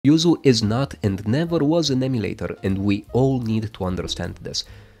Yuzu is not and never was an emulator, and we all need to understand this.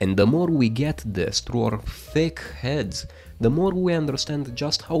 And the more we get this through our thick heads, the more we understand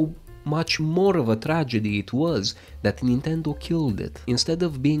just how much more of a tragedy it was that Nintendo killed it. Instead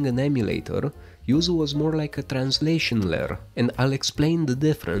of being an emulator, Yuzu was more like a translation layer, and I'll explain the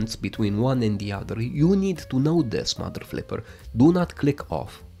difference between one and the other. You need to know this, mother flipper. Do not click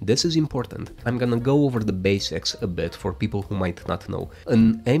off. This is important. I'm gonna go over the basics a bit for people who might not know.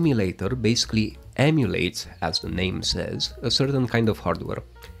 An emulator basically emulates, as the name says, a certain kind of hardware.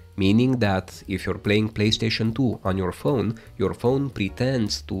 Meaning that if you're playing PlayStation 2 on your phone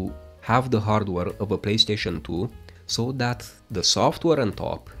pretends to have the hardware of a PlayStation 2 so that the software on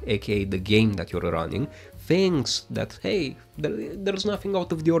top, aka the game that you're running, thinks that, hey, there's nothing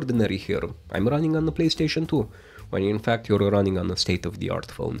out of the ordinary here. I'm running on the PlayStation 2. When in fact you're running on a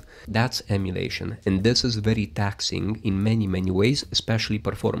state-of-the-art phone. That's emulation, and this is very taxing in many ways, especially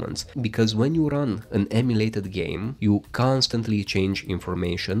performance, because when you run an emulated game, you constantly change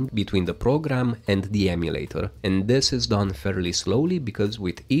information between the program and the emulator, and this is done fairly slowly because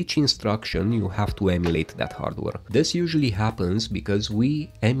with each instruction you have to emulate that hardware. This usually happens because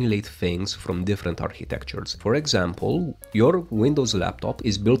we emulate things from different architectures. For example, your Windows laptop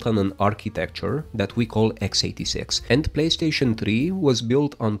is built on an architecture that we call x86. And PlayStation 3 was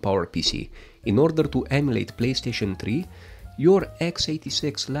built on PowerPC. In order to emulate PlayStation 3, your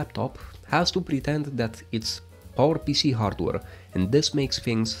x86 laptop has to pretend that it's PowerPC hardware, and this makes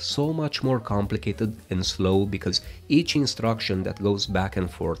things so much more complicated and slow because each instruction that goes back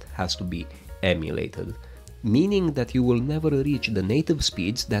and forth has to be emulated. Meaning that you will never reach the native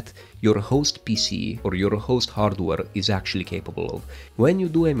speeds that your host PC or your host hardware is actually capable of. When you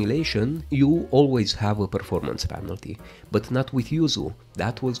do emulation, you always have a performance penalty, but not with Yuzu.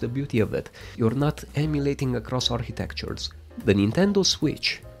 That was the beauty of it. You're not emulating across architectures. The Nintendo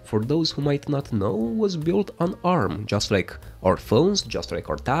Switch, for those who might not know, was built on ARM, just like our phones, just like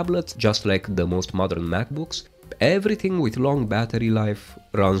our tablets, just like the most modern MacBooks. Everything with long battery life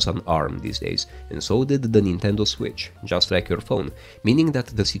runs on ARM these days, and so did the Nintendo Switch, just like your phone, meaning that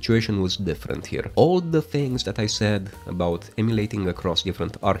the situation was different here. All the things that I said about emulating across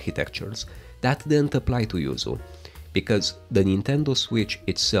different architectures, that didn't apply to Yuzu, because the Nintendo Switch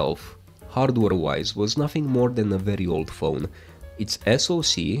itself, hardware-wise, was nothing more than a very old phone. Its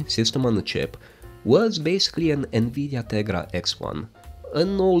SoC, system on a chip, was basically an NVIDIA Tegra X1,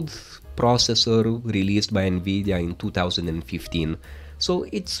 an old processor released by Nvidia in 2015, so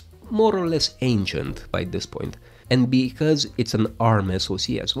it's more or less ancient by this point. And because it's an ARM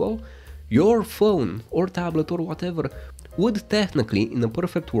SoC as well, your phone or tablet or whatever would technically, in a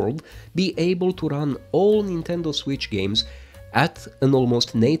perfect world, be able to run all Nintendo Switch games at an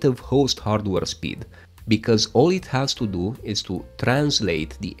almost native host hardware speed. Because all it has to do is to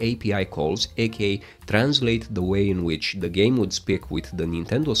translate the API calls, aka translate the way in which the game would speak with the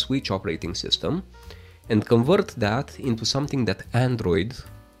Nintendo Switch operating system, and convert that into something that Android,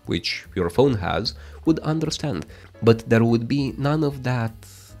 which your phone has, would understand. But there would be none of that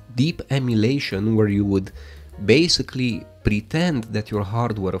deep emulation where you would basically pretend that you're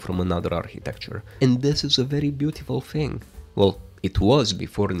hardware from another architecture. And this is a very beautiful thing. Well, it was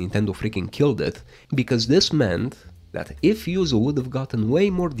before Nintendo freaking killed it, because this meant that if Yuzu would have gotten way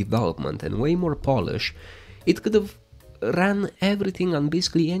more development and way more polish, it could have ran everything on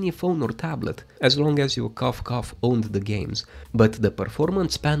basically any phone or tablet, as long as you cough owned the games. But the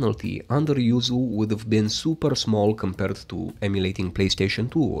performance penalty under Yuzu would have been super small compared to emulating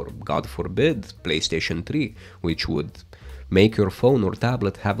PlayStation 2 or, God forbid, PlayStation 3, which would make your phone or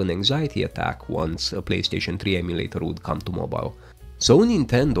tablet have an anxiety attack once a PlayStation 3 emulator would come to mobile. So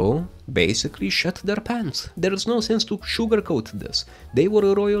Nintendo basically shut their pants. There's no sense to sugarcoat this. They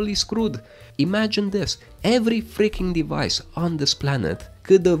were royally screwed. Imagine this, every freaking device on this planet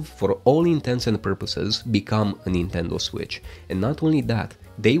could have, for all intents and purposes, become a Nintendo Switch. And not only that,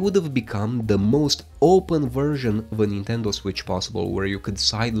 they would have become the most open version of a Nintendo Switch possible, where you could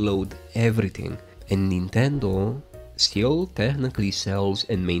sideload everything. And Nintendo still technically sells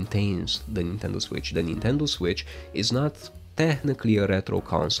and maintains the Nintendo Switch. The Nintendo Switch is not technically a retro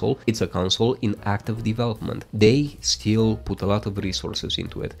console, it's a console in active development. They still put a lot of resources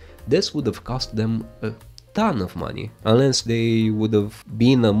into it. This would have cost them a ton of money, unless they would have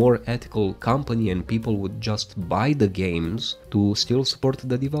been a more ethical company and people would just buy the games to still support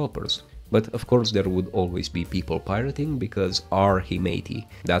the developers. But of course there would always be people pirating, because arhi matey.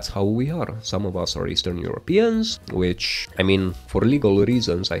 That's how we are. Some of us are Eastern Europeans, which, I mean, for legal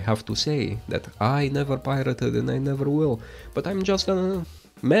reasons I have to say that I never pirated and I never will. But I'm just gonna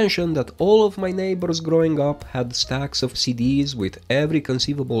mention that all of my neighbors growing up had stacks of CDs with every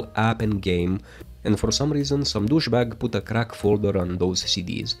conceivable app and game, and for some reason some douchebag put a crack folder on those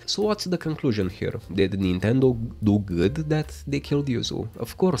CDs. So what's the conclusion here? Did Nintendo do good that they killed Yuzu?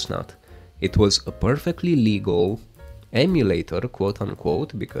 Of course not. It was a perfectly legal emulator, quote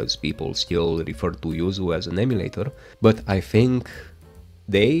unquote, because people still refer to Yuzu as an emulator, but I think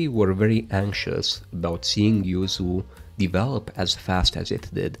they were very anxious about seeing Yuzu develop as fast as it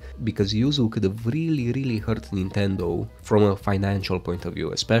did, because Yuzu could have really hurt Nintendo from a financial point of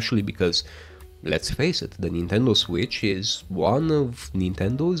view, especially because, let's face it, the Nintendo Switch is one of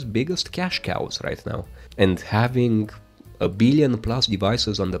Nintendo's biggest cash cows right now, and having a billion plus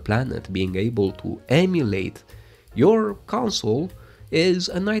devices on the planet being able to emulate your console is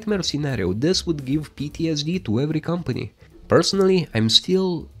a nightmare scenario. This would give PTSD to every company. Personally, I'm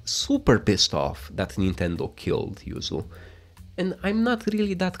still super pissed off that Nintendo killed Yuzu, and I'm not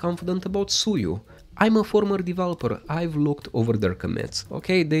really that confident about Suyu. I'm a former developer, I've looked over their commits,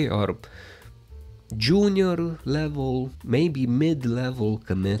 okay, they are junior level, maybe mid-level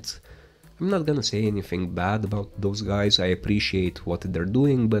commits. I'm not gonna say anything bad about those guys, I appreciate what they're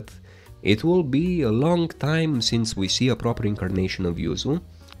doing, but it will be a long time since we see a proper incarnation of Yuzu,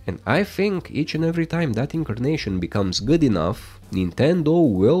 and I think each and every time that incarnation becomes good enough, Nintendo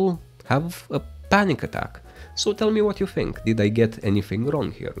will have a panic attack. So tell me what you think. Did I get anything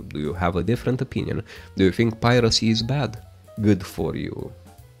wrong here? Do you have a different opinion? Do you think piracy is bad? Good for you.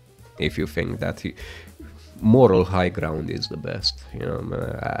 If you think that moral high ground is the best, you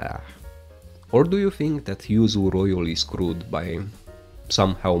know. Or do you think that Yuzu royally screwed by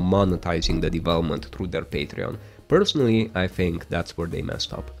somehow monetizing the development through their Patreon? Personally, I think that's where they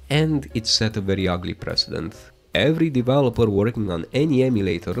messed up. And it set a very ugly precedent. Every developer working on any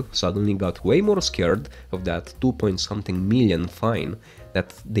emulator suddenly got way more scared of that 2-point-something million fine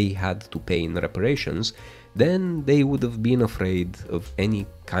that they had to pay in reparations than they would have been afraid of any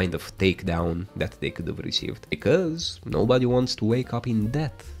kind of takedown that they could have received. Because nobody wants to wake up in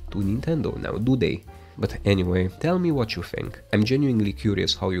debt to Nintendo now, do they? But anyway, tell me what you think. I'm genuinely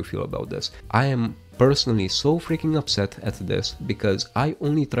curious how you feel about this. I am personally so freaking upset at this because I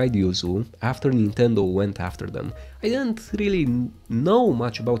only tried Yuzu after Nintendo went after them. I didn't really know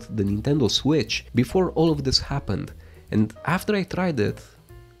much about the Nintendo Switch before all of this happened, and after I tried it,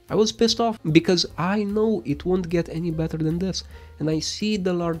 I was pissed off because I know it won't get any better than this, and I see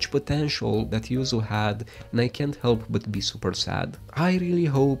the large potential that Yuzu had, and I can't help but be super sad. I really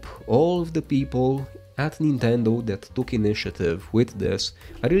hope all of the people at Nintendo that took initiative with this,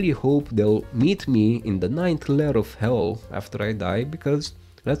 I really hope they'll meet me in the 9th layer of hell after I die, because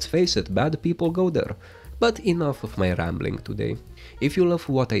let's face it, bad people go there. But enough of my rambling today. If you love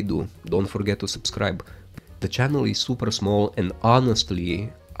what I do, don't forget to subscribe. The channel is super small and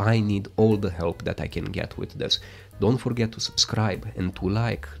honestly, I need all the help that I can get with this. Don't forget to subscribe and to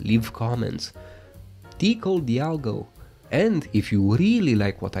like, leave comments, tickle the algo. And if you really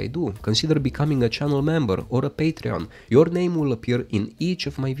like what I do, consider becoming a channel member or a Patreon. Your name will appear in each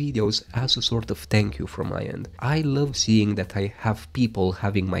of my videos as a sort of thank you from my end. I love seeing that I have people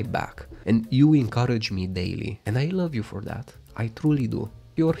having my back, and you encourage me daily, and I love you for that. I truly do.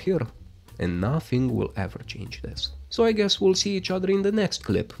 You're here, and nothing will ever change this. So I guess we'll see each other in the next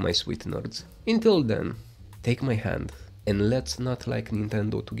clip, my sweet nerds. Until then, take my hand, and let's not like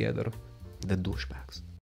Nintendo together, the douchebags.